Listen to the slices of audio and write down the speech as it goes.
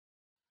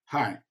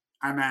Hi,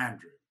 I'm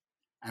Andrew,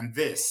 and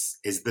this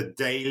is the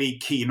Daily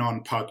Keen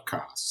On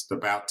podcast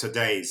about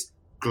today's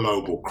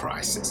global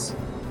crisis.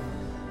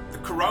 The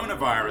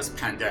coronavirus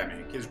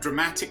pandemic is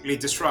dramatically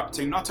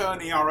disrupting not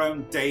only our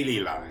own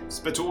daily lives,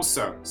 but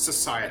also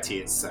society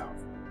itself.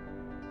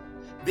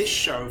 This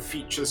show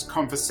features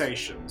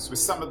conversations with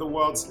some of the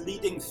world's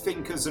leading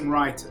thinkers and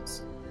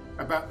writers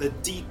about the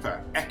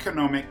deeper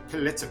economic,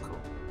 political,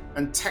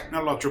 and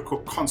technological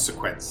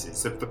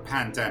consequences of the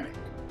pandemic.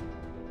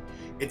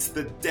 It's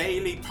the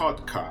daily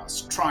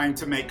podcast trying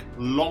to make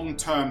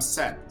long-term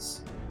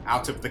sense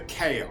out of the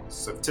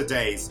chaos of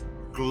today's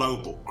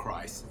global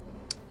crisis.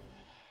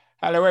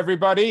 Hello,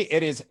 everybody.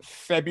 It is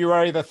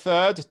February the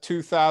 3rd,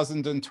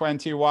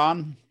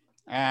 2021,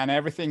 and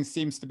everything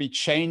seems to be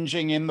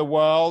changing in the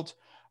world.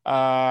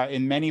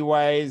 In many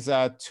ways,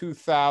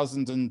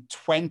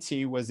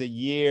 2020 was a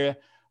year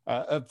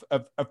of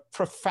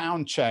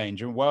profound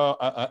change, and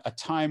a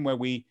time where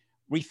we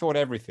rethought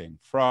everything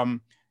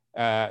from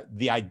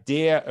the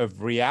idea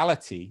of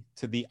reality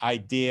to the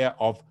idea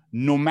of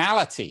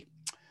normality.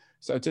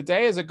 So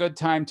today is a good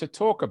time to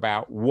talk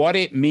about what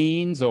it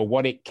means or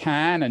what it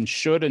can and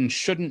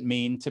shouldn't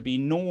mean to be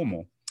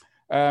normal.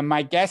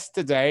 My guest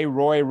today,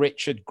 Roy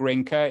Richard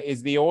Grinker,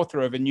 is the author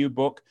of a new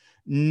book,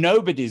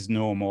 Nobody's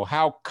Normal: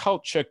 How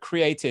Culture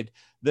Created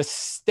the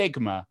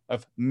Stigma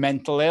of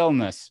Mental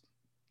Illness.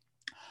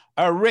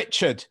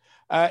 Richard,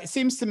 it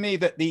seems to me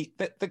that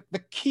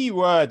the key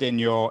word in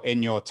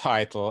your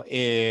title,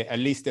 at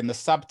least in the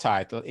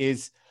subtitle,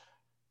 is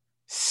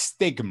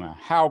stigma.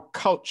 How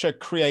culture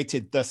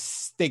created the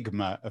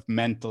stigma of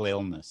mental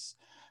illness.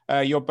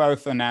 You're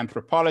both an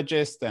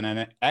anthropologist and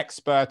an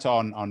expert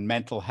on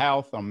mental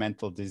health, on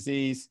mental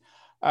disease.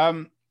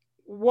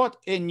 What,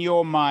 in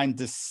your mind,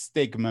 does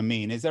stigma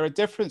mean? Is there a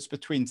difference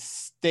between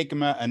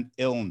stigma and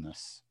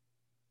illness?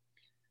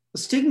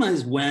 Stigma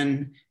is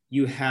when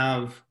you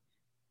have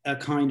a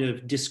kind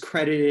of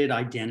discredited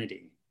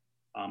identity,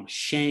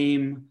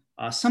 shame,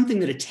 something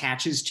that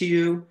attaches to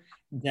you,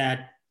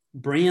 that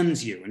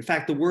brands you. In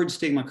fact, the word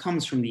stigma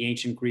comes from the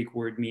ancient Greek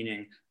word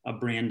meaning a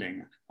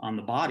branding on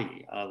the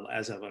body,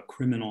 as of a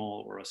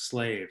criminal or a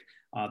slave.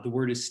 The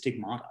word is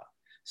stigmata.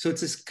 So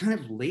it's this kind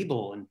of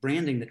label and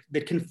branding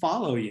that can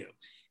follow you.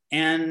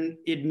 And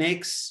it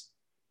makes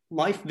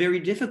life very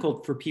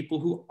difficult for people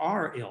who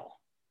are ill,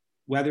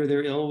 whether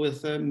they're ill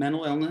with a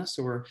mental illness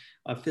or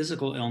a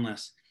physical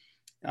illness.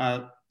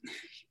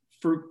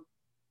 For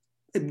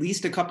at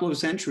least a couple of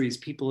centuries,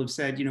 people have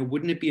said,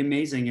 wouldn't it be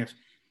amazing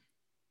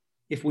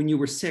if when you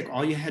were sick,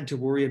 all you had to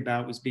worry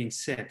about was being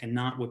sick and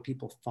not what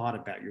people thought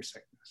about your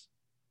sickness?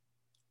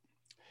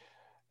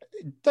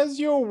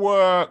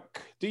 Do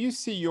you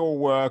see your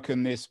work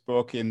in this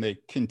book in the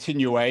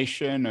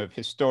continuation of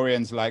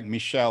historians like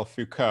Michel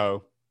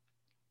Foucault,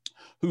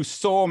 who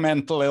saw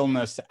mental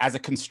illness as a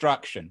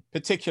construction,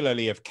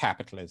 particularly of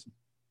capitalism?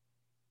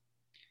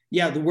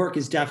 Yeah, the work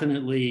is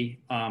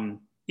definitely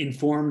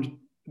informed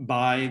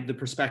by the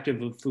perspective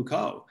of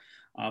Foucault,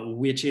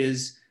 which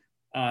is,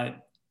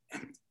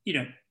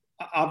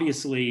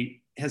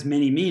 obviously has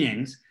many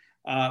meanings,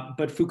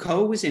 but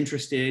Foucault was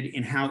interested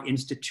in how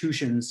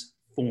institutions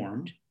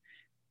formed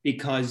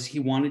because he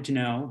wanted to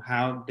know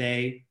how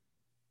they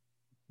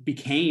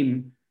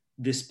became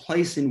this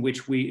place in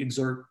which we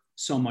exert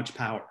so much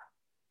power.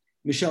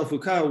 Michel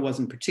Foucault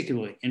wasn't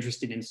particularly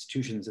interested in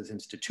institutions as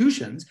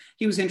institutions.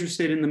 He was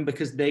interested in them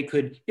because they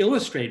could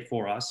illustrate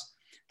for us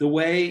the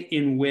way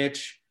in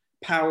which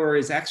power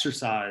is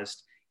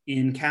exercised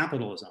in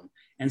capitalism.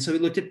 And so he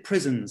looked at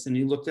prisons and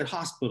he looked at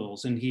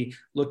hospitals and he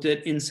looked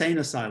at insane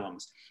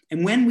asylums.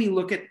 And when we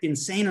look at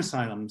insane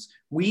asylums,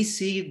 we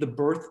see the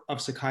birth of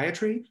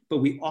psychiatry, but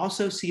we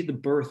also see the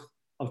birth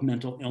of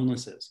mental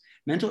illnesses.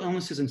 Mental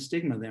illnesses and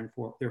stigma,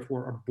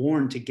 therefore are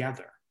born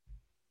together.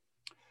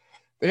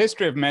 The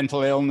history of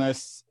mental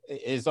illness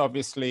is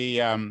obviously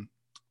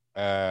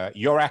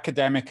your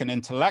academic and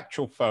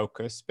intellectual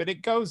focus, but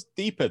it goes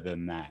deeper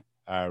than that,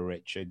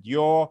 Richard.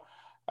 Your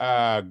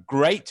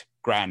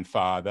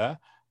great-grandfather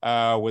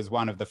was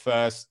one of the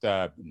first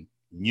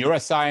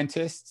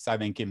neuroscientists, I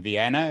think, in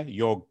Vienna.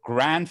 Your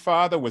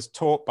grandfather was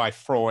taught by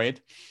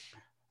Freud.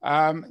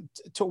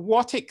 To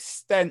what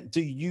extent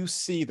do you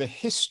see the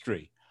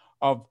history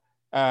of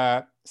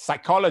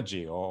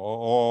psychology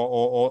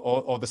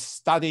or the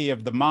study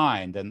of the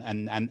mind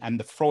and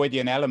the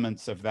Freudian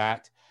elements of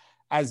that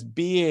as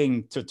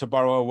being, to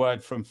borrow a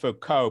word from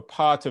Foucault,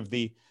 part of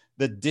the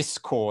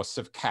discourse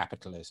of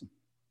capitalism?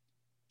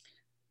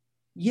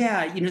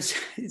 Yeah,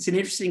 it's an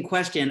interesting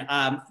question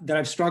that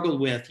I've struggled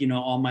with,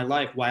 all my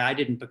life, why I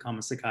didn't become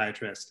a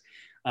psychiatrist.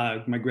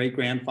 My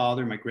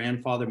great-grandfather, my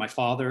grandfather, my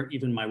father,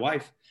 even my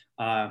wife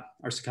are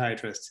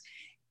psychiatrists.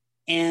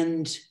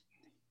 And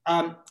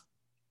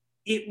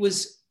it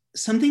was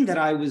something that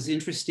I was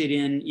interested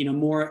in,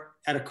 more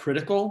at a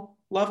critical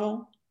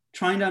level,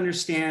 trying to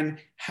understand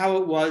how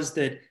it was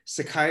that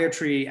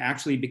psychiatry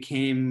actually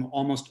became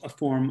almost a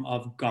form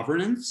of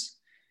governance.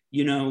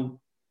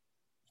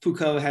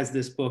 Foucault has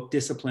this book,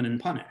 Discipline and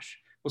Punish.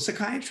 Well,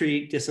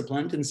 psychiatry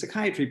disciplined and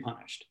psychiatry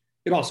punished.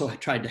 It also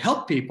tried to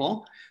help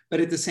people, but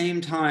at the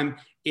same time,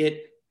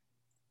 it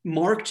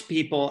marked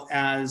people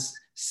as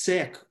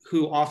sick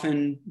who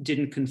often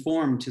didn't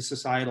conform to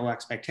societal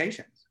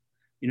expectations.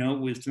 You know,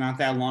 it was not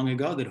that long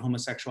ago that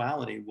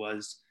homosexuality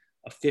was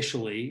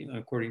officially,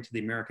 according to the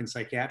American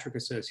Psychiatric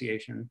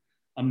Association,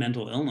 a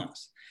mental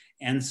illness.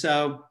 And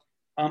so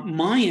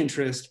my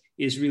interest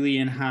is really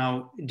in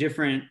how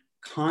different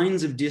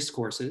kinds of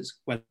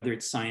discourses, whether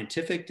it's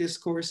scientific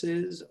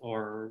discourses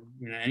or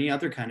any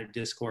other kind of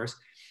discourse,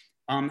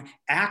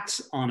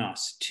 acts on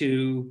us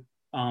to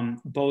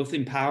both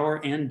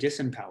empower and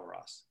disempower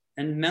us.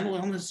 And mental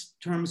illness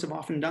terms have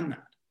often done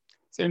that.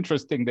 It's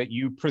interesting that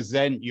you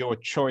present your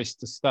choice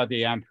to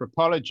study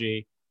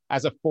anthropology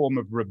as a form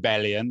of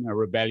rebellion, a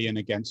rebellion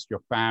against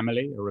your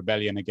family, a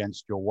rebellion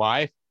against your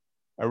wife,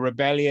 a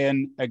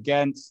rebellion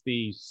against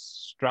the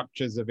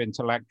structures of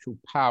intellectual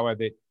power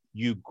that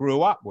you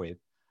grew up with.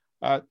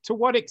 To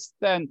what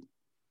extent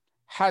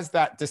has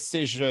that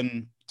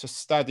decision to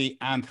study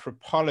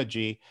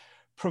anthropology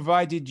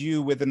provided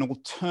you with an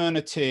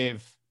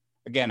alternative,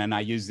 again, and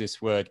I use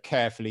this word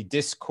carefully,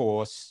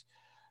 discourse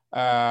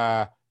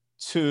to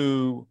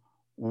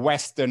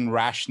Western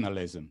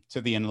rationalism,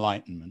 to the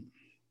Enlightenment?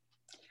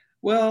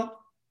 Well,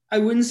 I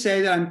wouldn't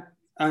say that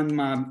I'm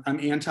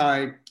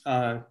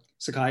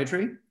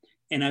anti-psychiatry,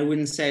 and I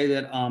wouldn't say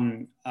that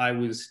I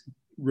was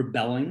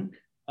rebelling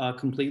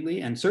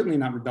completely, and certainly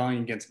not rebelling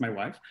against my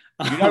wife.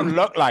 You don't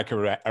look like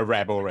a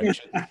rebel,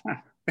 Richard.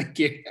 Thank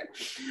you.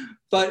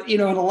 But you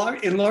know,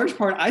 in large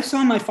part, I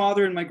saw my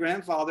father and my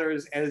grandfather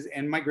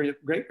and my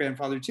great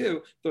grandfather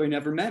too, though I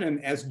never met him,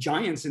 as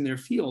giants in their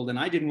field, and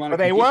I didn't want to.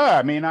 Well, they were.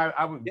 I mean,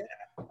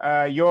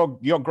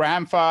 your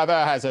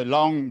grandfather has a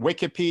long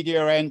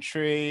Wikipedia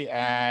entry,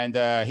 and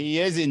he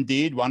is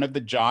indeed one of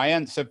the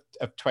giants of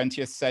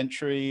 20th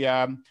century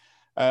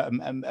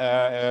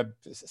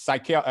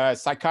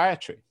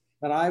psychiatry.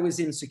 But I was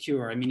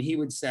insecure. I mean, he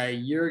would say,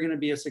 "You're going to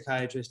be a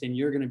psychiatrist, and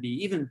you're going to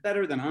be even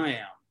better than I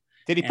am."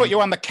 Did he put you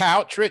on the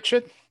couch,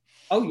 Richard?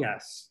 Oh,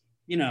 yes.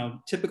 You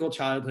know, typical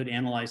childhood,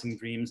 analyzing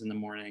dreams in the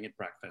morning at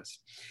breakfast.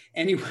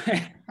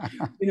 Anyway,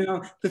 you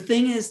know, the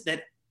thing is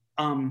that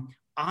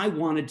I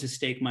wanted to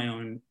stake my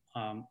own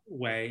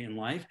way in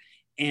life.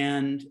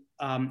 And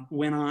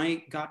when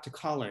I got to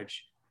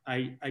college,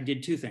 I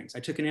did two things. I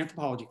took an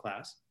anthropology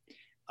class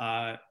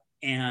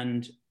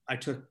and I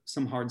took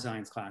some hard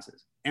science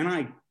classes. And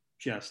I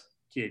just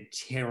did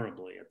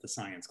terribly at the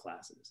science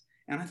classes.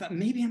 And I thought,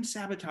 maybe I'm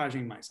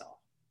sabotaging myself,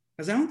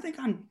 because I don't think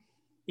I'm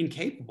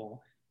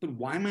incapable, but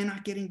why am I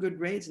not getting good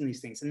grades in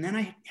these things? And then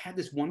I had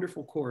this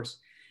wonderful course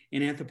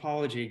in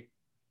anthropology,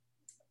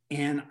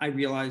 and I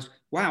realized,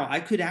 wow, I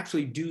could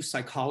actually do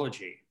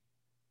psychology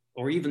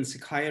or even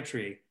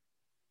psychiatry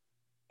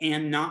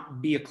and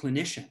not be a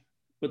clinician,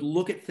 but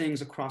look at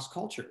things across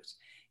cultures.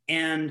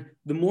 And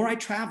the more I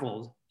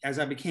traveled as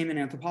I became an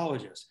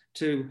anthropologist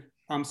to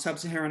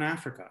sub-Saharan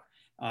Africa,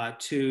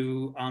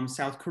 to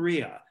South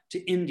Korea,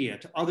 to India,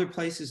 to other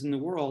places in the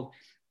world,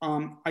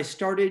 I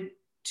started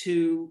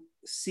to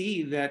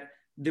see that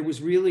there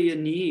was really a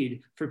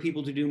need for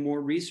people to do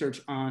more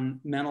research on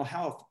mental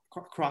health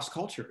across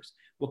cultures.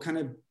 What kind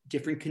of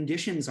different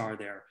conditions are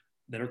there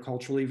that are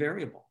culturally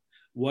variable?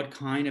 What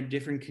kind of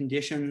different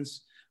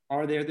conditions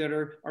are there that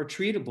are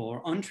treatable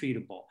or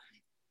untreatable?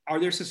 Are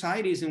there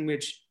societies in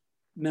which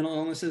mental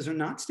illnesses are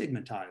not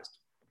stigmatized,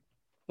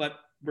 but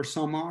where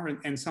some are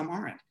and some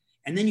aren't?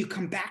 And then you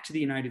come back to the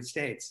United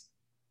States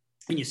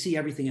and you see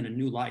everything in a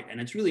new light.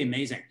 And it's really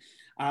amazing.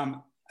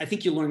 I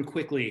think you learn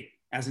quickly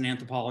as an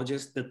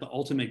anthropologist that the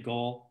ultimate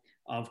goal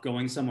of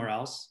going somewhere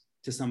else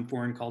to some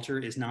foreign culture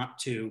is not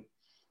to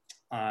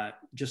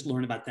just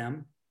learn about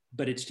them,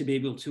 but it's to be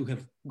able to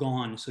have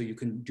gone so you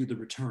can do the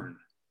return.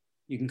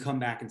 You can come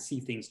back and see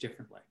things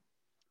differently.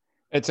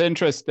 It's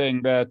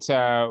interesting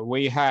that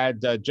we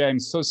had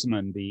James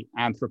Sussman, the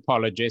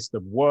anthropologist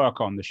of work,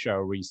 on the show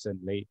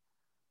recently,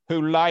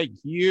 who, like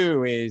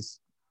you, is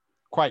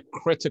quite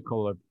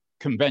critical of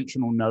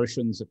conventional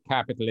notions of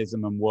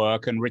capitalism and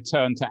work, and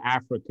returned to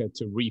Africa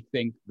to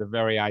rethink the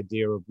very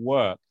idea of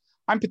work.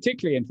 I'm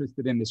particularly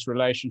interested in this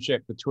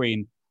relationship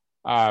between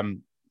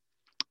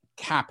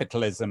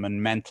capitalism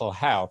and mental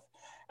health.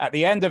 At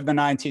the end of the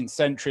 19th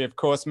century, of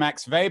course,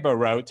 Max Weber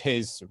wrote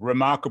his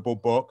remarkable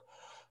book,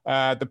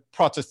 The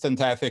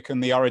Protestant Ethic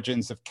and the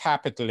Origins of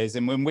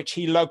Capitalism, in which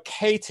he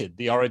located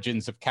the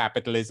origins of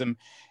capitalism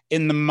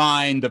in the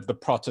mind of the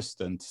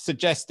Protestant,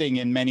 suggesting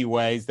in many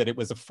ways that it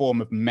was a form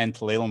of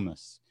mental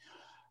illness.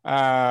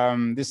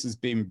 This has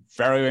been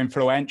very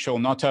influential,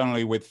 not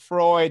only with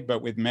Freud,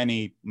 but with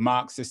many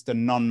Marxist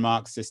and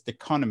non-Marxist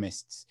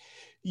economists.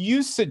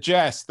 You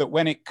suggest that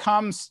when it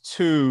comes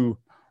to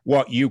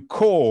what you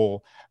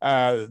call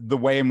the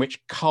way in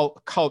which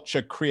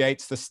culture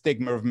creates the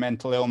stigma of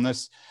mental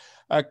illness,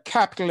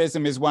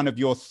 capitalism is one of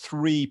your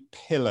three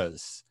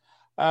pillars.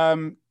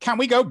 Can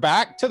we go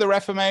back to the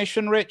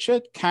Reformation,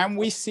 Richard? Can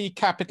we see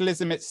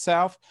capitalism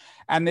itself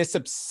and this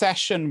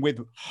obsession with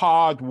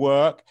hard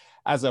work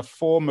as a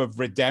form of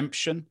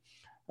redemption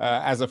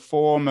as a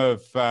form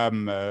of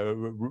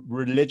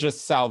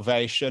religious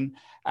salvation,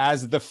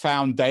 as the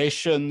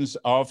foundations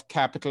of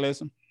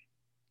capitalism?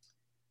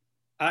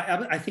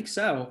 I think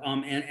so.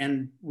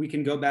 And we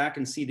can go back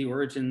and see the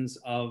origins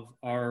of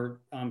our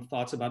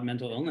thoughts about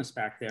mental illness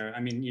back there. I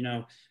mean, you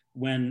know,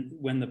 when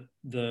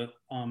the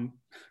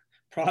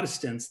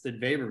Protestants that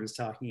Weber was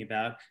talking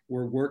about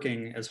were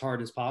working as hard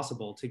as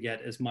possible to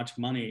get as much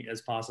money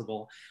as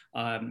possible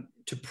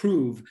to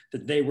prove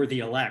that they were the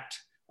elect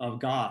of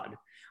God,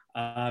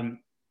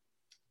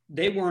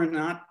 they were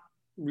not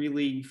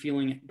really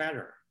feeling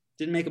better.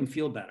 Didn't make them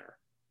feel better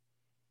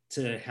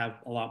to have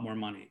a lot more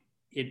money.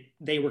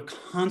 They were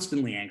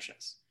constantly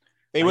anxious.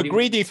 They were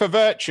greedy for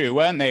virtue,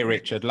 weren't they,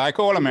 Richard? Like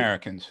all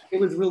Americans. It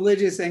was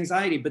religious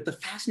anxiety. But the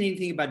fascinating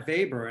thing about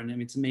Weber,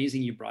 and it's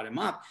amazing you brought him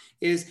up,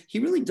 is he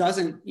really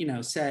doesn't, you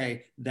know,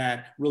 say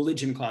that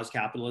religion caused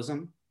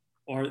capitalism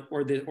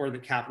or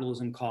that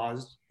capitalism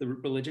caused the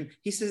religion.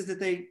 He says that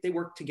they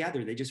worked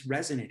together. They just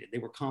resonated. They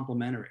were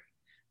complementary.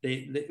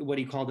 They what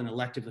he called an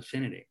elective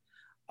affinity.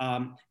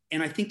 And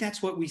I think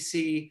that's what we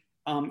see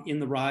in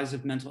the rise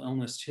of mental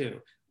illness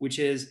too, which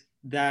is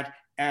that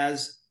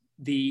as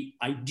the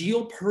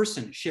ideal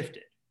person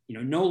shifted, you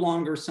know, no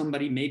longer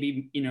somebody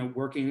maybe, you know,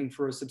 working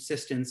for a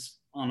subsistence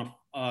on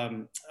a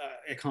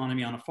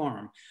economy on a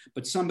farm,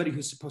 but somebody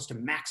who's supposed to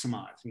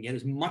maximize and get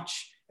as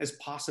much as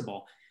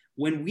possible.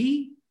 When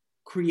we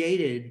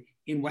created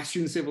in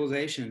Western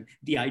civilization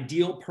the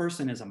ideal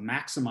person as a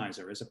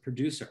maximizer, as a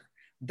producer,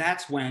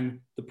 that's when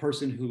the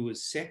person who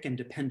was sick and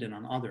dependent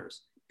on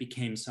others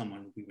became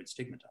someone we would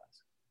stigmatize.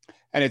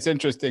 And it's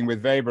interesting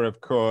with Weber, of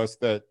course,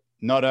 that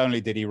not only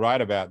did he write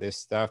about this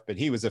stuff, but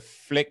he was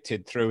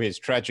afflicted through his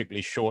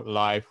tragically short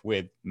life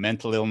with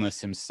mental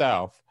illness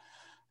himself.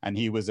 And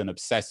he was an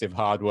obsessive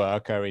hard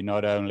worker. He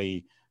not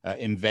only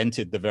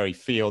invented the very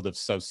field of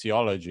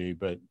sociology,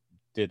 but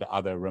did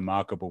other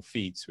remarkable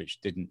feats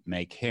which didn't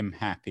make him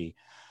happy.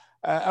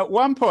 At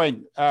one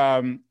point,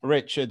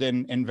 Richard,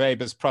 in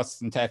Weber's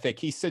Protestant Ethic,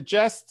 he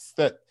suggests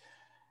that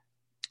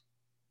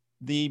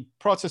the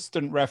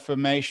Protestant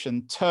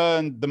Reformation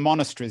turned the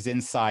monasteries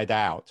inside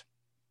out,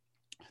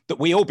 that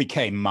we all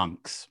became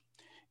monks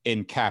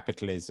in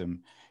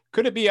capitalism.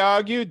 Could it be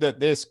argued that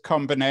this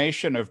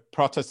combination of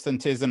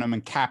Protestantism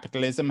and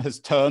capitalism has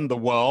turned the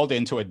world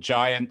into a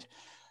giant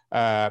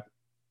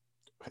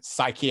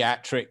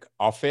psychiatric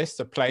office,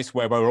 a place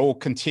where we're all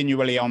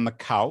continually on the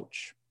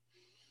couch?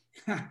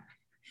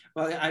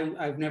 Well,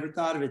 I've never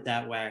thought of it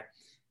that way.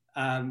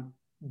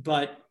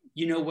 But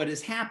you know, what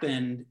has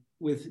happened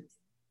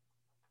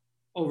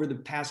over the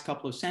past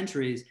couple of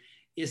centuries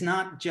is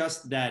not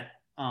just that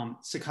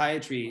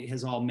psychiatry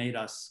has all made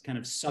us kind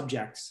of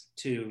subjects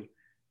to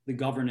the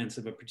governance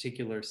of a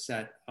particular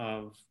set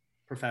of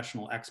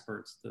professional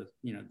experts,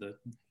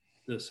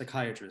 the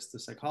psychiatrists, the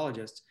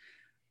psychologists,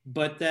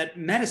 but that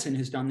medicine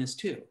has done this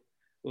too.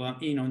 Well,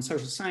 you know, in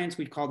social science,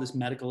 we'd call this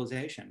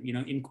medicalization. You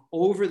know,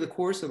 over the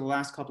course of the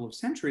last couple of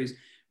centuries,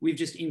 we've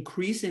just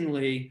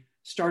increasingly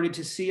started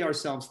to see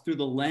ourselves through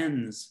the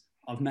lens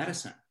of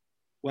medicine,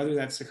 whether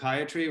that's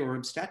psychiatry or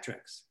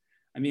obstetrics.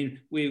 I mean,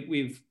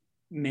 we've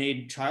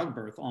made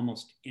childbirth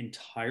almost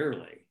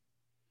entirely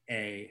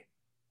a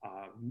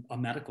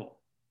medical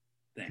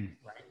thing,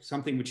 right?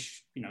 Something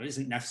which, you know,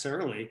 isn't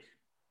necessarily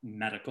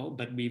medical,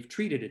 but we've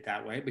treated it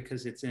that way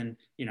because it's in,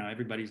 you know,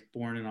 everybody's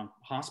born in a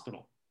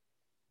hospital,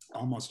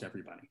 almost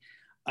everybody.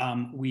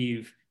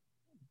 We've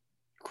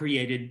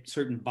created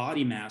certain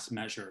body mass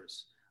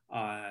measures.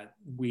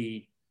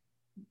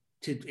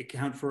 To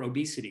account for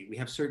obesity, we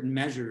have certain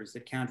measures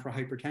that count for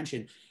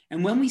hypertension.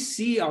 And when we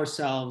see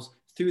ourselves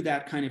through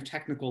that kind of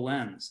technical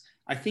lens,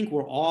 I think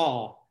we're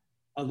all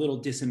a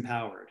little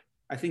disempowered.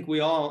 I think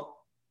we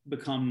all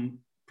become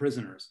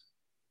prisoners.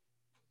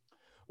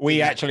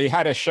 We actually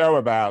had a show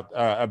about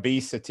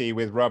obesity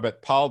with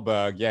Robert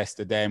Paulberg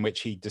yesterday, in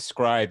which he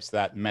describes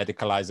that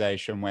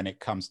medicalization when it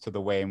comes to the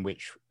way in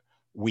which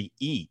we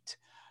eat.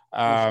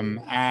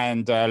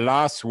 And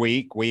last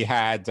week we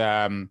had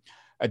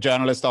a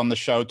journalist on the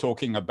show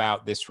talking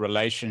about this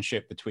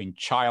relationship between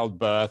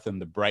childbirth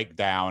and the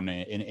breakdown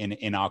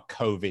in our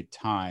COVID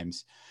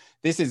times.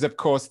 This is, of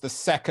course, the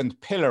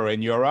second pillar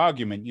in your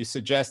argument. You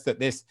suggest that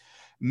this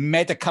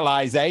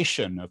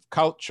medicalization of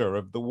culture,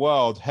 of the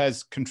world,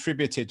 has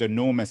contributed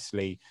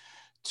enormously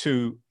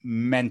to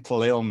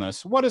mental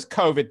illness. What has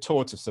COVID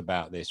taught us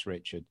about this,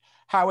 Richard?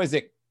 How has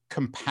it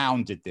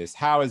compounded this?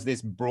 How has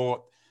this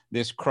brought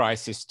this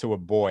crisis to a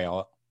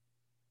boil?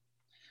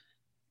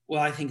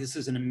 Well, I think this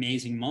is an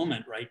amazing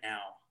moment right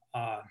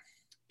now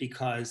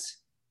because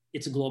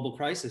it's a global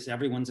crisis.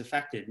 Everyone's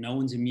affected. No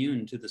one's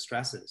immune to the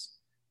stresses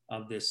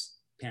of this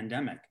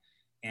pandemic.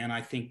 And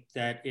I think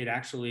that it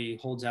actually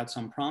holds out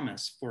some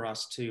promise for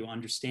us to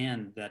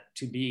understand that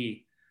to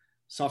be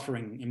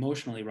suffering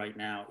emotionally right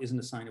now isn't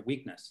a sign of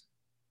weakness.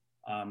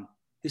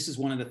 This is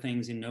one of the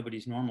things in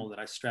Nobody's Normal that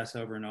I stress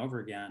over and over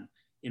again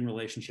in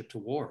relationship to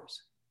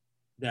wars,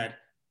 that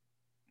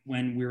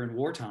when we're in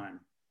wartime,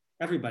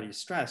 everybody's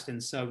stressed.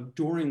 And so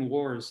during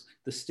wars,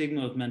 the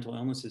stigma of mental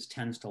illnesses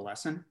tends to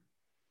lessen.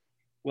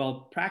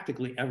 Well,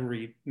 practically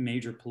every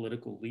major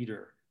political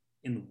leader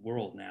in the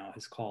world now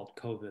has called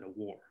COVID a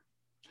war.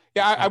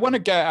 Yeah, I want to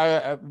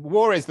get,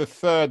 war is the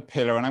third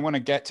pillar, and I want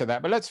to get to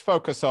that. But let's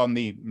focus on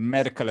the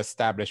medical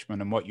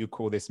establishment and what you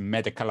call this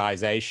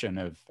medicalization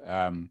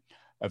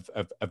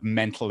of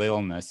mental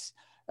illness.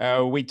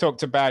 We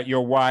talked about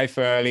your wife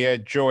earlier,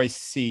 Joyce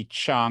C.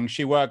 Chung.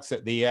 She works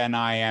at the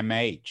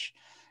NIMH.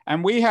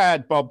 And we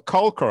had Bob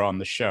Kolker on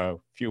the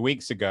show a few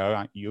weeks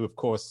ago. You, of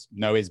course,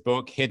 know his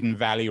book, Hidden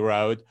Valley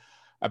Road,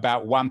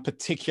 about one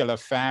particular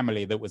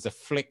family that was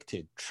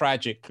afflicted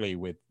tragically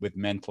with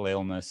mental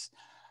illness.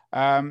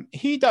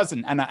 He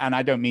doesn't, and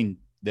I don't mean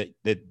that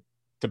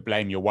to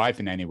blame your wife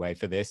in any way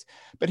for this,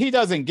 but he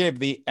doesn't give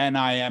the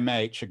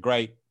NIMH a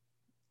great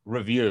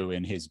review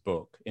in his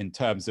book in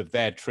terms of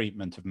their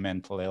treatment of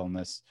mental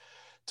illness.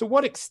 To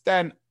what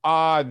extent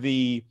are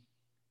the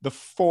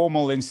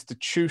formal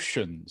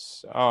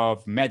institutions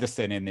of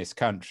medicine in this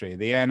country,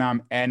 the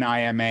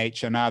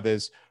NIMH and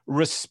others,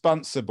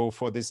 responsible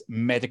for this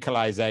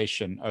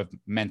medicalization of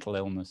mental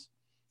illness?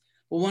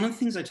 Well, one of the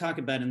things I talk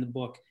about in the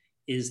book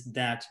is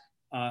that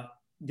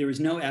there is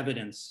no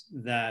evidence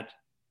that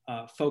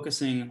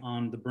focusing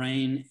on the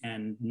brain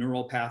and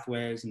neural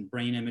pathways and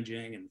brain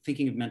imaging and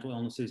thinking of mental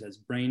illnesses as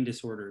brain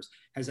disorders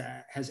has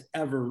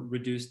ever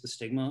reduced the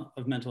stigma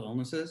of mental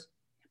illnesses.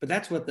 But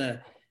that's what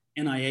the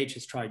NIH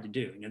has tried to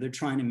do. They're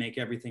trying to make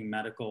everything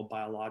medical,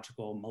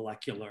 biological,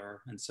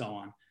 molecular, and so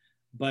on.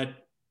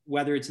 But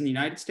whether it's in the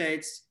United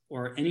States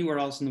or anywhere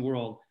else in the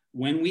world,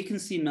 when we can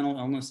see mental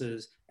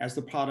illnesses as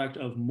the product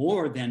of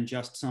more than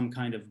just some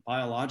kind of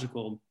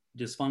biological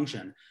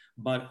dysfunction,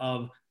 but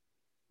of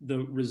the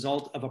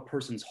result of a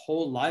person's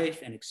whole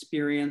life and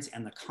experience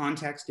and the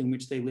context in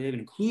which they live,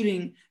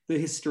 including the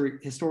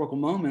historical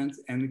moments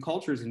and the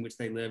cultures in which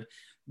they live,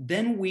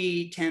 then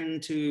we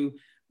tend to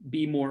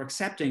be more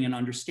accepting and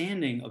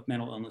understanding of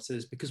mental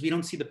illnesses because we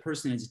don't see the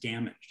person as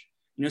damaged.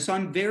 So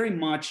I'm very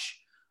much,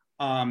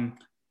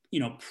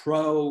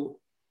 pro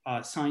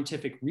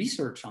scientific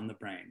research on the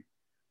brain,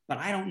 but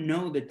I don't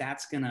know that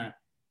that's going to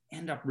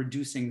end up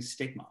reducing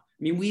stigma. I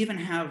mean, we even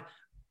have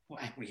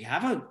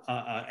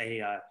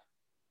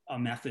a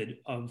method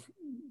of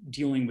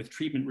dealing with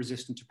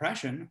treatment-resistant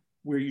depression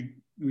where you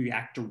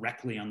react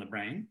directly on the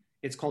brain.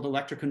 It's called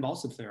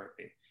electroconvulsive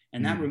therapy.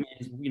 And that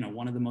remains,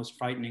 one of the most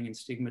frightening and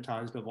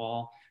stigmatized of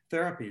all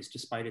therapies,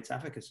 despite its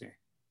efficacy.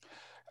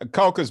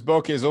 Kolker's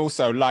book is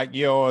also, like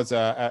yours,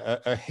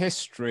 a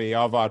history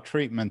of our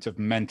treatment of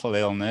mental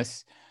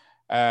illness.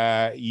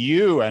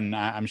 You, and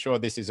I'm sure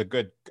this is a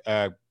good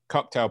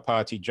cocktail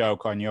party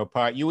joke on your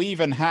part, you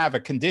even have a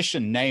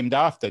condition named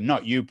after,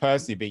 not you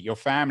personally, but your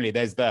family.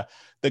 There's the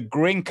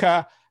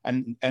Grinker,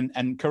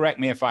 and correct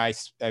me if I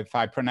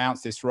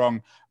pronounce this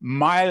wrong,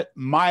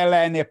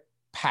 myelinopathy,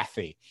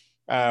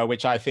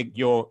 which I think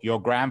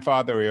your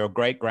grandfather or your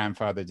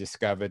great-grandfather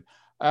discovered.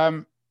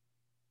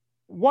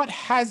 What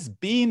has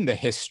been the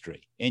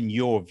history, in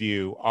your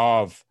view,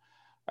 of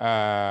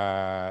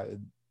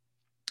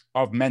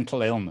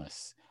mental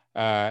illness?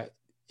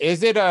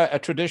 Is it a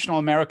traditional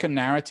American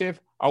narrative?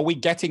 Are we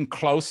getting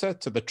closer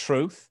to the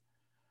truth?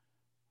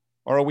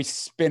 Or are we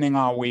spinning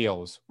our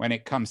wheels when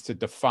it comes to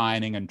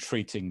defining and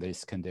treating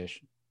this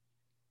condition?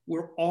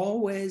 We're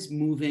always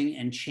moving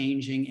and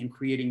changing and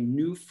creating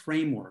new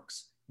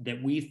frameworks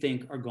that we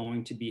think are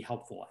going to be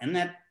helpful and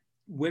that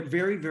we're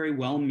very, very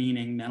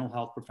well-meaning mental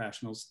health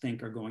professionals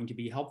think are going to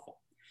be helpful.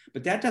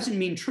 But that doesn't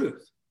mean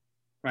truth,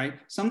 right?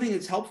 Something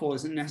that's helpful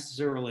isn't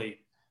necessarily...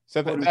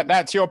 So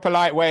that's your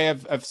polite way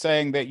of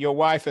saying that your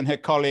wife and her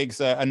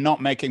colleagues are not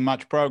making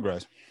much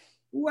progress.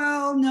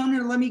 Well, no,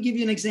 let me give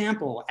you an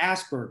example.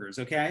 Asperger's,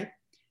 okay?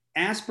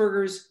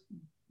 Asperger's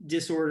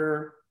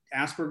disorder,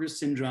 Asperger's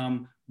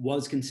syndrome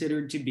was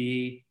considered to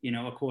be,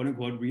 a quote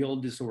unquote real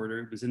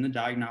disorder. It was in the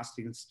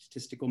Diagnostic and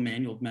Statistical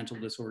Manual of Mental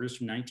Disorders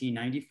from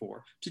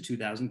 1994 to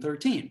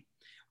 2013.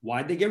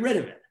 Why'd they get rid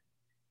of it?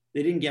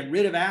 They didn't get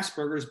rid of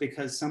Asperger's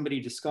because somebody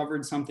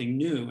discovered something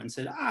new and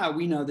said,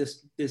 we know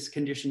this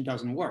condition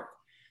doesn't work.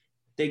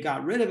 They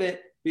got rid of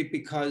it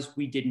because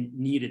we didn't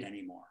need it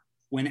anymore.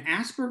 When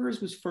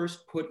Asperger's was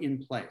first put in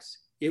place,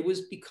 it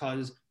was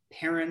because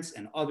parents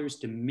and others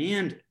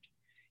demanded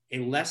a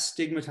less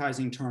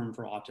stigmatizing term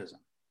for autism.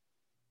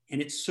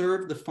 And it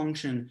served the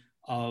function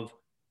of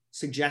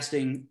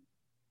suggesting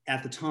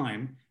at the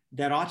time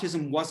that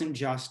autism wasn't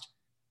just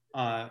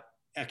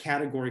a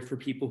category for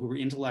people who were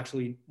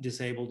intellectually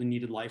disabled and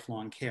needed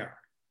lifelong care,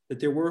 that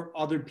there were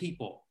other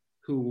people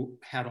who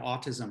had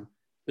autism,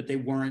 but they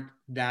weren't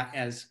that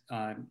as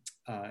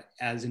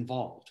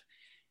involved.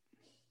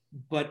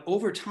 But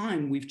over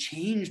time, we've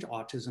changed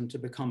autism to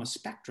become a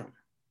spectrum.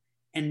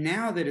 And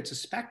now that it's a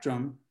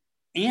spectrum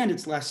and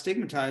it's less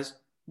stigmatized,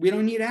 we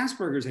don't need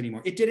Asperger's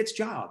anymore. It did its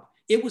job.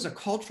 It was a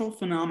cultural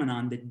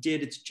phenomenon that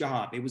did its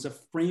job. It was a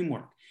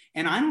framework.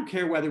 And I don't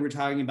care whether we're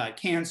talking about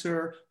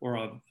cancer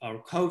or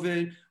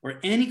COVID or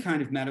any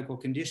kind of medical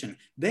condition.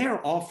 They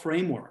are all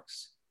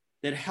frameworks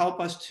that help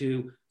us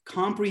to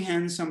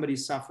comprehend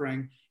somebody's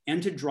suffering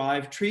and to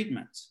drive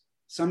treatments.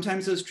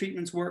 Sometimes those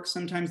treatments work,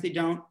 sometimes they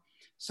don't.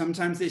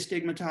 Sometimes they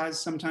stigmatize,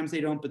 sometimes they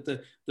don't,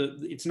 but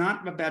it's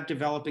not about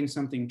developing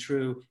something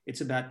true. It's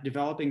about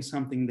developing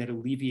something that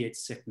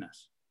alleviates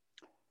sickness.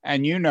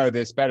 And you know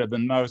this better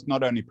than most,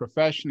 not only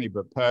professionally,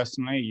 but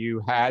personally.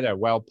 You had a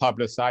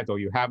well-publicized, or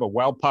you have a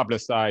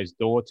well-publicized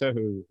daughter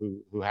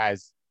who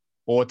has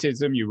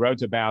autism. You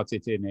wrote about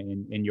it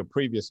in your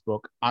previous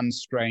book,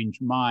 Unstrange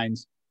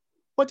Minds.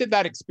 What did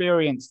that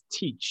experience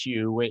teach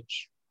you,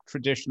 which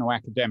traditional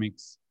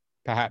academics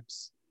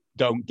perhaps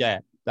don't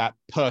get, that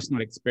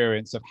personal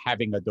experience of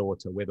having a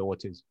daughter with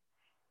autism?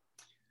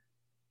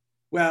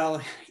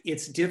 Well,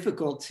 it's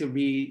difficult to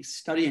be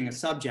studying a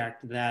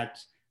subject that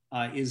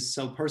is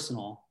so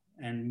personal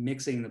and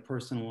mixing the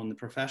personal and the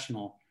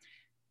professional.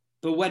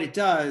 But what it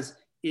does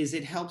is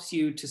it helps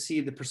you to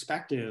see the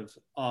perspective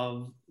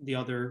of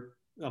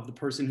the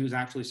person who's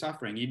actually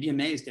suffering. You'd be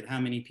amazed at how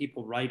many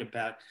people write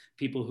about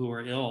people who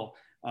are ill,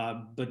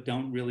 but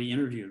don't really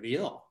interview the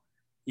ill.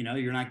 You know,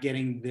 you're not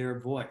getting their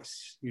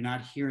voice. You're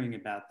not hearing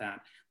about that.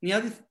 And the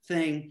other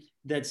thing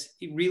that's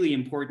really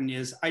important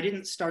is I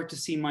didn't start to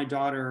see my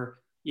daughter,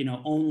 you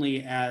know,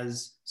 only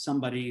as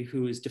somebody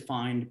who is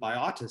defined by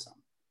autism.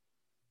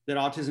 That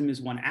autism is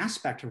one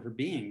aspect of her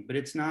being, but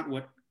it's not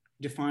what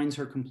defines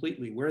her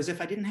completely. Whereas if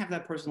I didn't have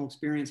that personal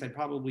experience, I'd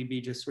probably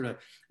be just sort of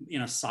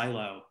in a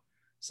silo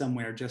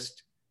somewhere,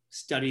 just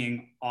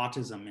studying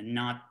autism and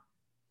not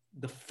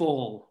the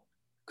full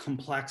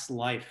complex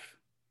life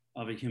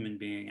of a human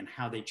being and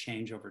how they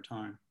change over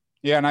time.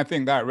 Yeah, and I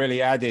think that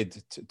really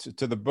added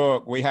to the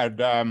book. We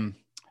had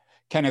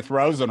Kenneth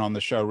Rosen on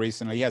the show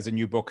recently. He has a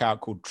new book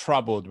out called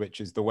Troubled, which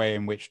is the way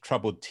in which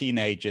troubled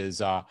teenagers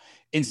are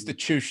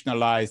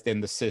institutionalized in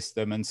the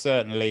system. And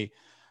certainly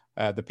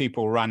the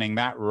people running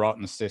that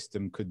rotten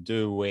system could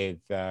do with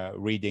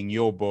reading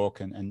your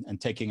book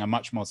and taking a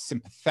much more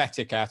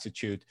sympathetic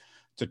attitude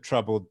to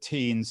troubled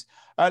teens.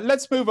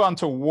 Let's move on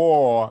to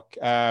war,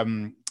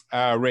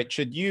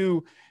 Richard.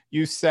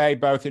 You say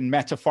both in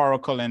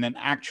metaphorical and in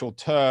actual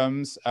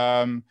terms,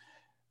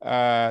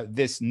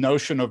 this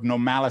notion of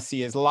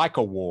normalcy is like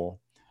a war.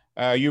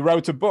 You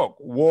wrote a book,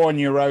 War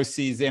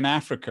Neuroses in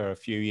Africa, a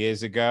few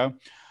years ago.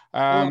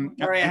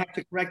 Sorry, I have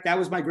to correct. That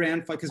was my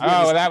grandfather.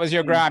 Oh, that was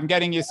your I'm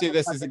getting you. See,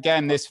 this is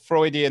again this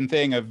Freudian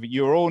thing of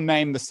you're all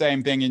named the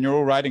same thing and you're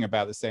all writing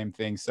about the same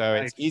thing. So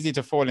It's easy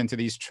to fall into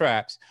these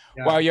traps.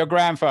 Yeah. Well, your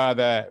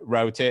grandfather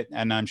wrote it,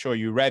 and I'm sure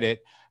you read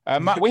it.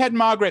 We had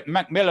Margaret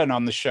Macmillan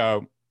on the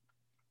show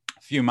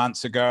a few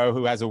months ago,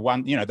 who has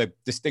the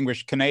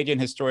distinguished Canadian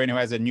historian who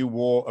has a new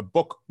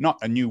book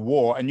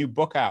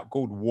out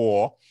called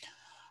War,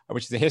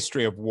 which is the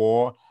history of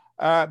war.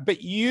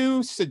 But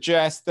you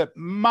suggest that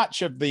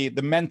much of the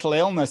mental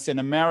illness in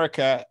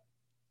America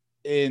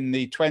in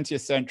the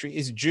 20th century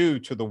is due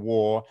to the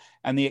war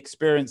and the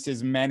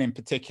experiences men in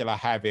particular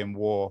have in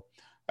war.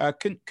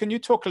 Can you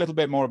talk a little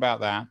bit more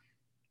about that?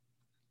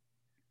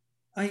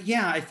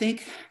 Yeah, I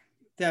think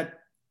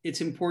that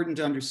it's important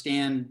to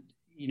understand,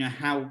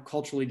 how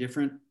culturally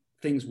different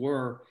things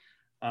were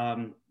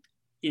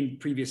in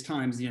previous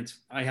times.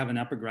 I have an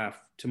epigraph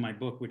to my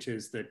book, which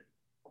is that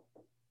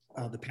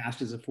the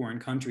past is a foreign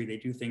country. They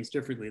do things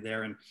differently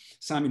there. And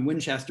Simon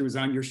Winchester was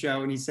on your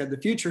show and he said the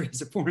future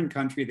is a foreign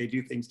country. They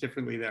do things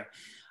differently there.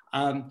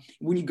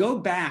 When you go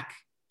back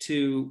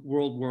to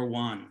World War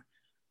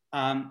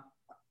I,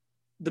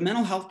 the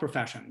mental health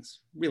professions,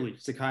 really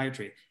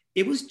psychiatry,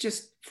 it was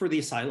just for the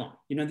asylum.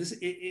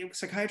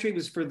 Psychiatry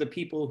was for the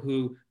people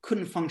who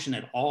couldn't function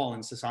at all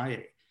in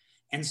society.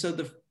 And so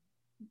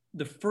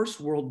the First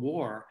World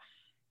War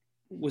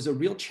was a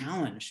real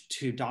challenge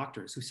to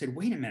doctors who said,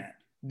 wait a minute,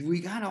 we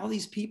got all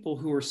these people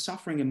who are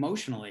suffering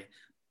emotionally,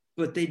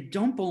 but they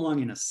don't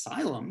belong in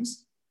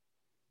asylums.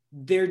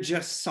 They're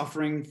just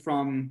suffering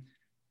from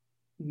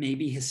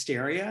maybe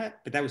hysteria,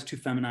 but that was too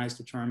feminized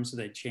a term, so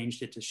they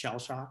changed it to shell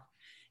shock.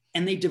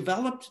 And they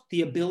developed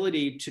the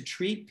ability to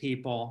treat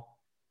people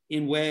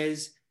in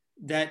ways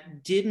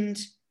that didn't,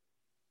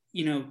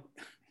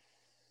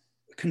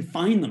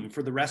 confine them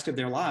for the rest of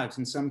their lives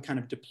in some kind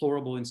of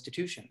deplorable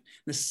institution.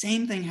 The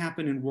same thing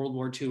happened in World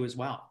War II as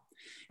well.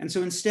 And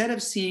so instead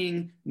of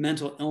seeing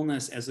mental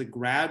illness as a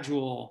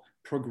gradual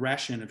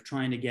progression of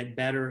trying to get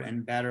better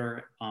and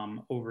better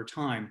over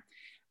time,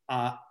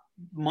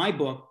 my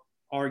book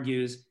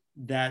argues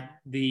that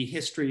the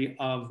history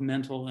of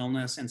mental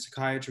illness and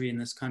psychiatry in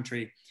this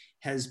country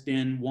has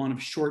been one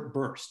of short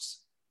bursts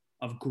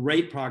of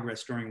great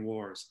progress during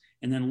wars,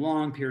 and then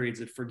long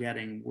periods of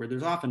forgetting where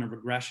there's often a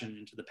regression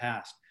into the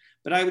past.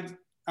 But I would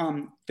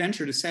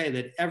venture to say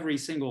that every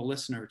single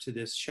listener to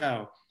this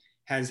show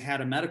has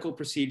had a medical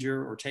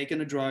procedure or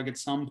taken a drug at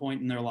some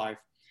point in their life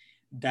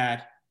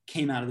that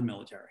came out of the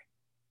military.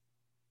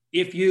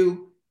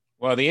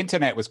 Well, the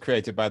internet was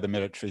created by the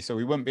military, so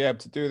we wouldn't be able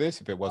to do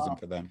this if it wasn't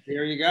for them.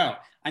 There you go.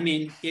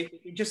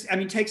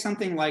 Take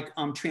something like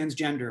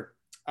transgender,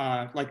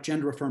 like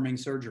gender affirming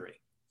surgery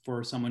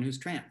for someone who's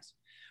trans.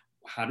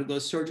 How did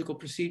those surgical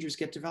procedures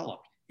get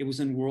developed? It was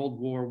in World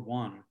War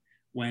I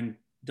when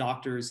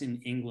doctors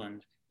in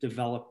England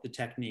developed the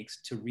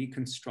techniques to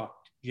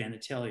reconstruct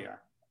genitalia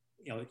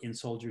in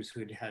soldiers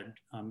who had had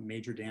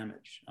major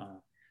damage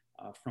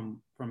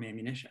from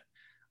ammunition.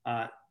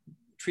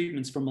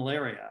 Treatments for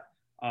malaria,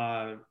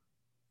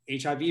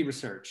 HIV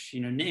research,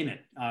 name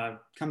it,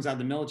 comes out of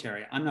the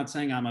military. I'm not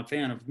saying I'm a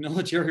fan of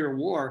military or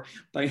war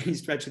by any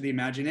stretch of the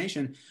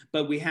imagination,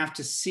 but we have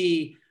to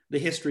see the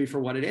history for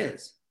what it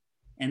is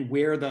and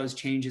where those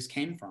changes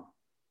came from.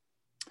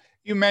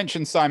 You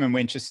mentioned Simon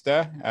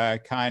Winchester.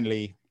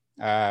 Kindly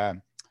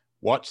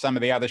watch some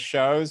of the other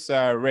shows,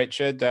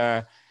 Richard.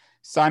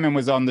 Simon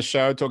was on the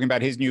show talking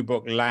about his new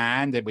book,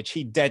 Land, which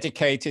he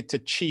dedicated to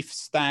Chief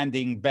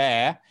Standing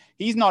Bear.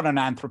 He's not an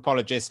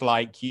anthropologist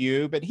like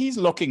you, but he's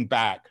looking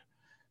back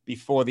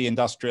before the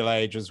industrial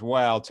age as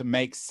well to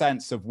make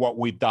sense of what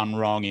we've done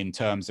wrong in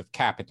terms of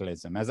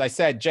capitalism. As I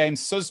said,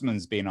 James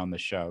Sussman's been on the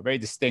show, very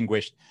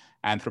distinguished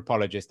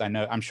anthropologist.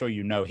 I'm sure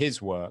you know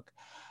his work.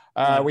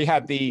 We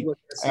had the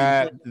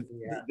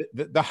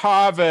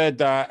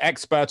Harvard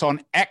expert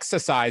on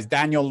exercise,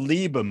 Daniel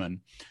Lieberman,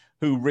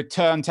 who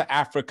returned to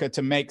Africa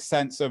to make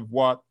sense of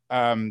what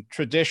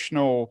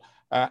traditional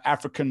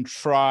African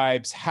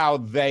tribes, how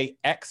they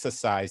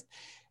exercised.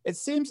 It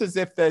seems as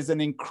if there's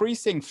an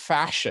increasing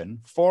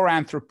fashion for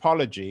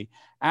anthropology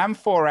and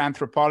for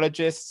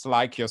anthropologists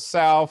like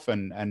yourself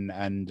and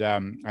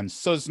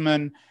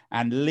Sussman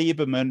and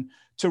Lieberman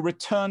to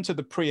return to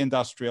the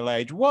pre-industrial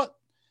age. What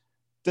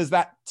does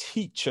that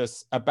teach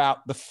us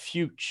about the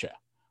future?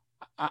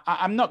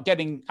 I'm not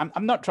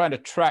trying to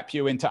trap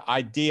you into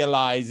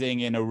idealizing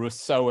in a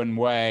Rousseauan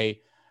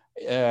way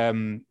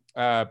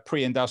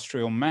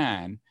pre-industrial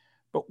man,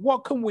 but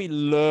what can we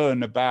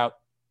learn about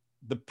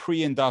the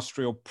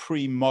pre-industrial,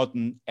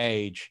 pre-modern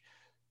age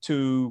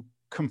to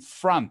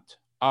confront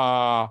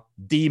our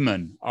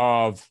demon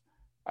of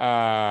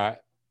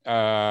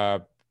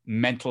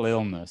mental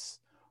illness,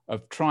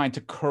 of trying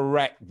to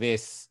correct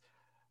this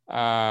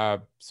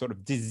sort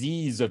of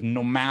disease of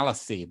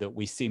normalcy that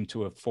we seem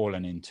to have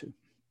fallen into?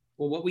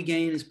 Well, what we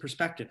gain is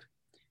perspective.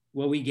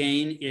 What we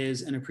gain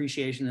is an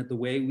appreciation that the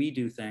way we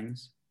do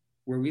things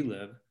where we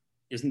live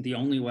isn't the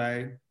only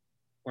way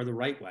or the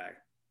right way.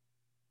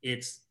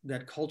 It's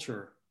that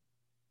culture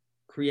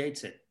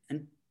creates it.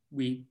 And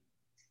we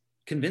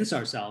convince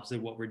ourselves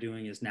that what we're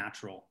doing is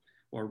natural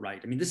or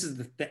right. I mean, this is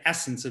the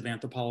essence of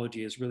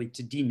anthropology, is really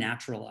to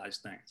denaturalize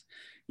things,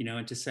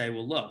 and to say,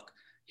 well, look,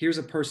 here's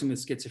a person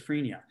with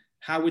schizophrenia.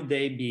 How would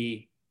they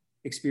be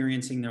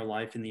experiencing their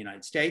life in the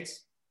United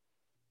States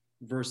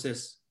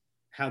versus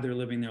how they're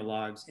living their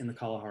lives in the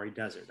Kalahari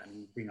Desert? I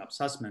mean, bring up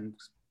Sussman,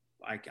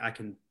 I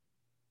can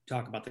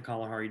talk about the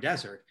Kalahari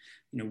Desert,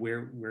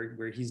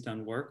 where he's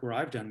done work, where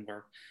I've done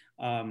work.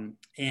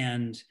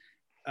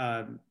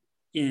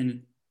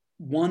 In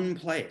one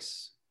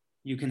place,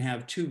 you can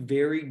have two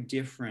very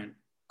different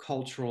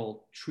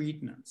cultural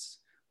treatments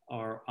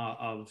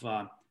of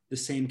the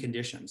same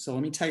condition. So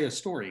let me tell you a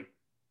story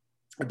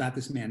about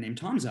this man named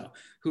Tomzo,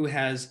 who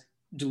has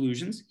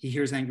delusions. He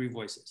hears angry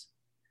voices.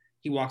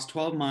 He walks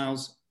 12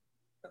 miles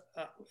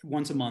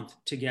once a month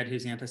to get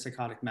his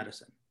antipsychotic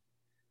medicine.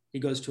 He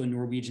goes to a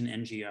Norwegian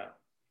NGO.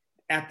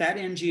 At that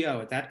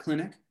NGO, at that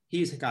clinic,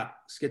 he's got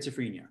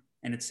schizophrenia.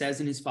 And it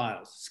says in his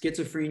files,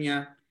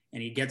 schizophrenia,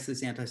 and he gets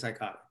this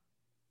antipsychotic.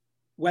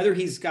 Whether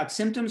he's got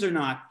symptoms or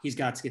not, he's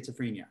got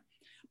schizophrenia.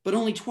 But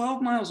only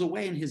 12 miles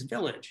away in his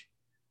village,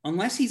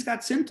 unless he's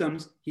got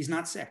symptoms, he's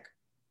not sick.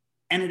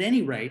 And at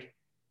any rate,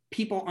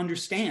 people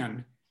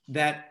understand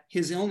that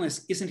his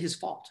illness isn't his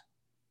fault,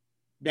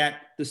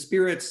 that the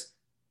spirits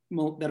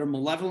that are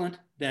malevolent,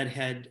 that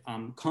had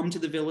come to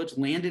the village,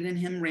 landed in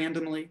him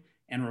randomly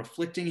and are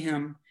afflicting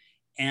him,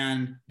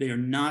 and they are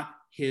not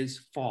his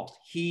fault.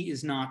 He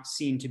is not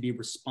seen to be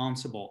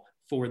responsible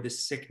for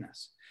this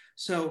sickness.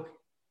 So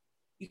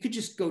you could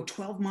just go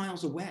 12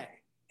 miles away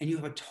and you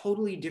have a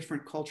totally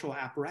different cultural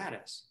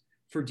apparatus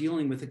for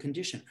dealing with a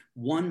condition,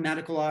 one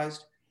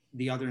medicalized,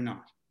 the other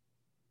not.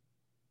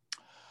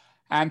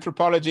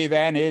 Anthropology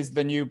then is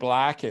the new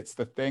black. It's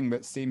the thing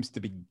that seems to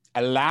be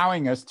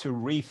allowing us to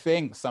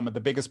rethink some of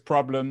the biggest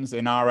problems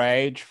in our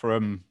age,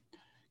 from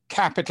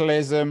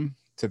capitalism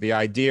to the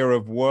idea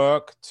of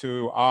work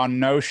to our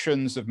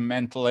notions of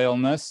mental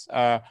illness.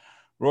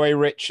 Roy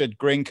Richard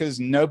Grinker's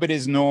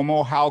Nobody's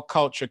Normal, How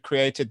Culture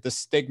Created the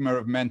Stigma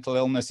of Mental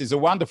Illness is a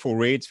wonderful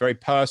read. It's very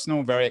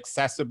personal, very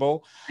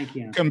accessible. Thank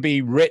you. Can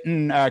be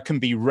written, can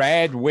be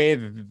read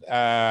with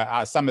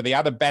some of the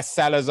other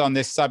bestsellers on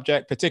this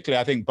subject,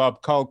 particularly I think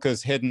Bob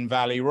Kolker's Hidden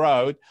Valley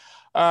Road.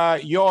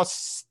 You're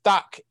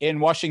stuck in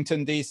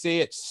Washington,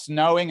 D.C. It's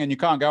snowing and you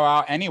can't go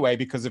out anyway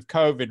because of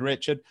COVID,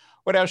 Richard.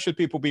 What else should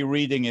people be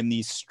reading in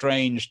these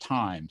strange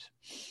times?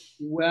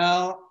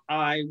 Well,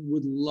 I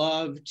would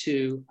love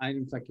to, I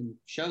don't know if I can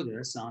show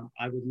this,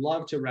 I would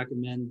love to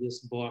recommend this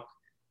book.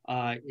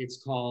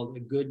 It's called A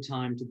Good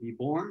Time to Be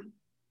Born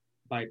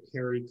by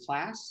Perry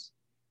Klass.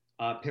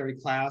 Perry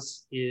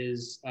Klass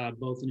is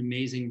both an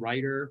amazing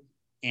writer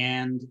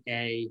and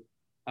a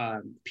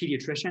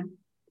pediatrician.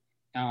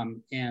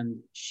 And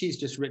she's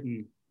just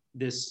written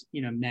this,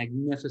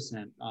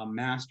 magnificent,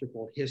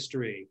 masterful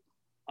history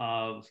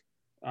of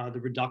the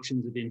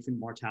reductions of infant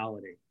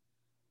mortality.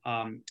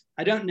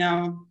 I don't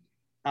know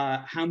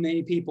how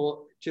many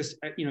people just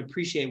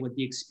appreciate what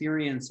the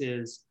experience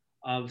is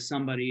of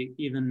somebody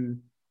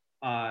even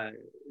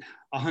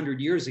 100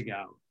 years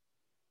ago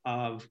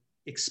of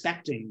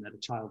expecting that a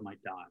child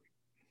might die,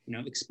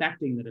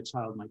 expecting that a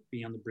child might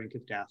be on the brink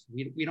of death.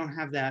 We don't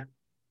have that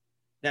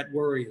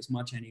worry as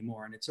much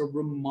anymore, and it's a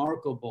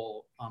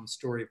remarkable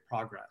story of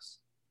progress.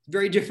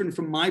 Very different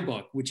from my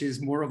book, which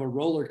is more of a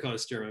roller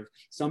coaster of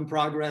some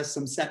progress,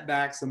 some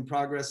setbacks, some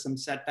progress, some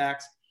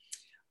setbacks.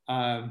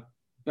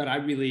 But I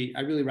really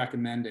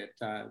recommend it.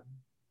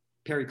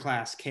 Perry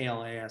Klass,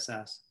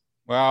 Klass.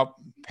 Well,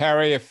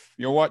 Perry, if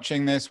you're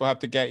watching this, we'll have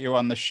to get you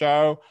on the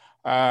show.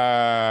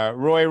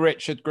 Roy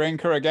Richard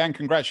Grinker, again,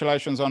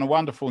 congratulations on a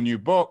wonderful new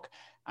book.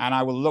 And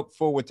I will look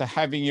forward to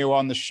having you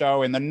on the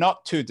show in the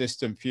not too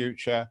distant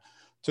future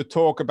to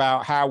talk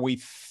about how we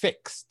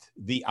fixed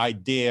the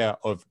idea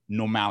of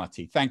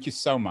normality. Thank you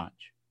so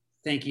much.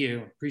 Thank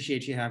you.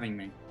 Appreciate you having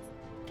me.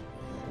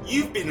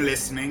 You've been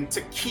listening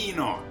to Keen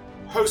On,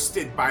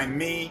 hosted by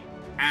me,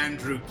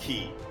 Andrew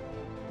Keen.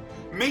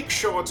 Make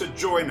sure to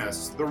join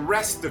us the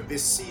rest of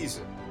this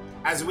season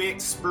as we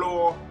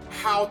explore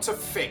how to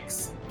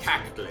fix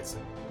capitalism.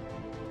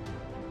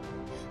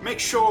 Make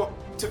sure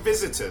to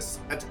visit us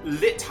at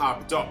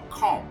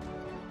lithub.com,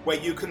 where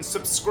you can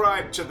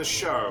subscribe to the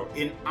show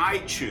in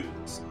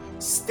iTunes,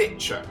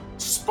 Stitcher,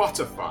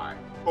 Spotify,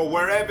 or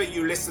wherever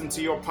you listen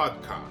to your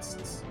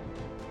podcasts.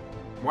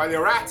 While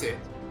you're at it,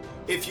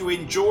 if you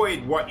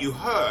enjoyed what you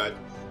heard,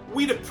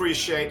 we'd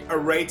appreciate a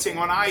rating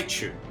on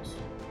iTunes.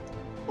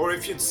 Or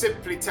if you'd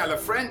simply tell a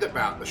friend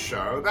about the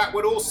show, that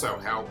would also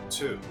help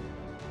too.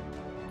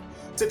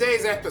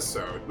 Today's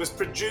episode was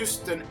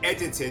produced and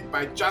edited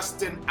by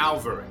Justin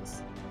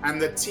Alvarez and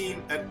the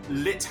team at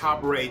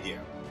LitHub Radio.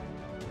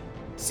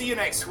 See you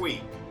next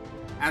week,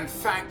 and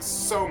thanks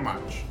so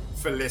much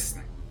for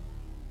listening.